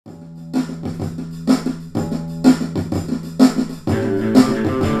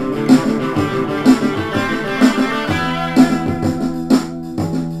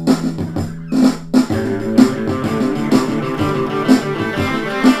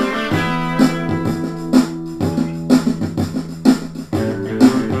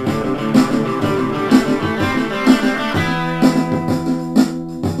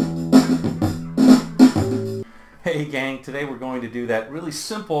do that really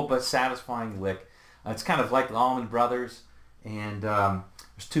simple but satisfying lick. It's kind of like the Allman Brothers, and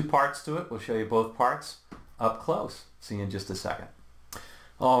there's two parts to it. We'll show you both parts up close. See you in just a second.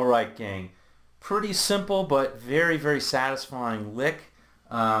 All right, gang. Pretty simple but very, very satisfying lick.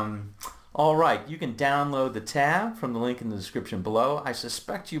 All right, you can download the tab from the link in the description below. I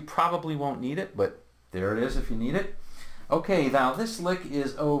suspect you probably won't need it, but there it is if you need it. Okay, now this lick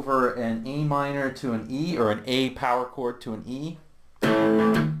is over an A minor to an E, or an A power chord to an E.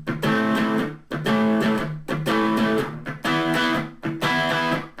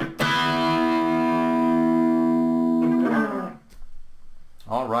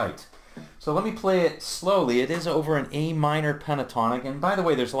 All right. So let me play it slowly. It is over an A minor pentatonic, and by the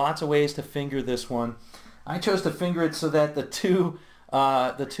way, there's lots of ways to finger this one. I chose to finger it so that the two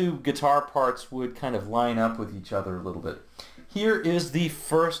guitar parts would kind of line up with each other a little bit. Here is the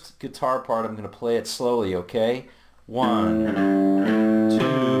first guitar part. I'm going to play it slowly, okay? 1,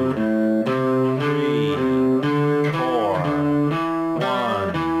 2, 3, 4.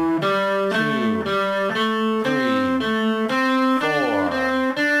 1, 2, 3, 4.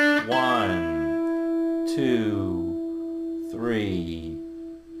 1, 2, 3,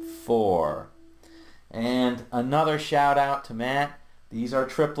 4. And another shout out to Matt. These are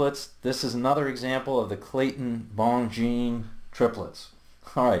triplets. This is another example of the Clayton-Bongine triplets.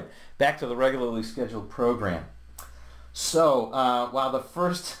 All right, back to the regularly scheduled program. So while the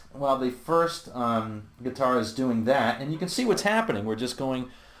first guitar is doing that, and you can see what's happening. We're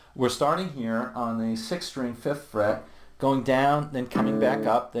starting here on the 6th string, 5th fret, going down, then coming back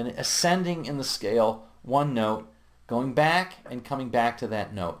up, then ascending in the scale, one note, going back and coming back to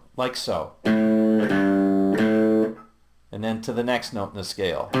that note, like so. And then to the next note in the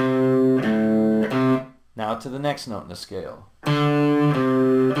scale. Now to the next note in the scale.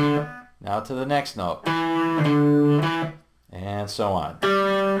 Now to the next note. And so on.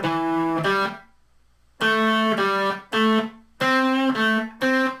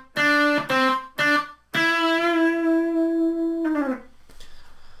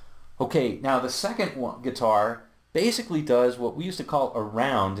 Okay, now the second guitar basically does what we used to call a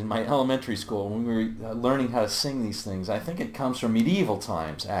round in my elementary school when we were learning how to sing these things. I think it comes from medieval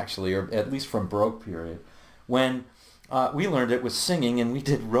times, actually, or at least from Baroque period, when we learned it with singing, and we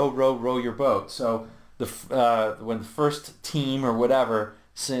did row, row, row your boat. So when the first team or whatever,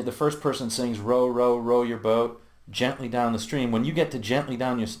 the first person sings row, row, row your boat gently down the stream. When you get to gently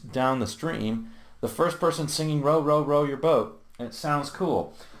down the stream, the first person singing row, row, row your boat, and it sounds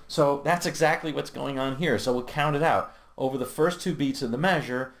cool. So that's exactly what's going on here. So we'll count it out. Over the first two beats of the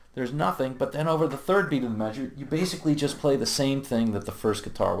measure, there's nothing, but then over the third beat of the measure, you basically just play the same thing that the first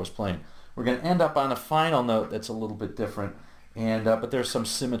guitar was playing. We're going to end up on a final note that's a little bit different, and but there's some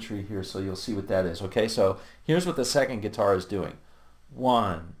symmetry here, so you'll see what that is. Okay, so here's what the second guitar is doing.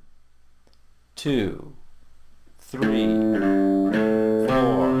 1, 2, 3,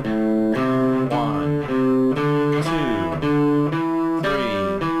 4.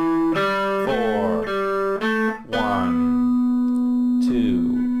 1,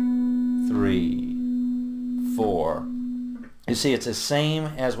 2, 3, 4. You see, it's the same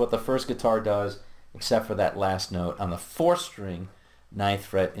as what the first guitar does, except for that last note on the 4th string, 9th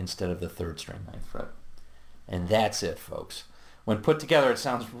fret instead of the 3rd string, 9th fret. And that's it, folks. When put together, it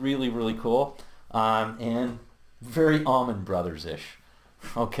sounds really, really cool, and very Allman Brothers-ish.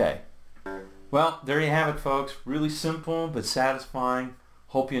 Okay. Well, there you have it, folks. Really simple but satisfying.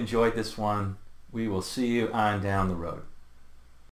 Hope you enjoyed this one. We will see you on down the road.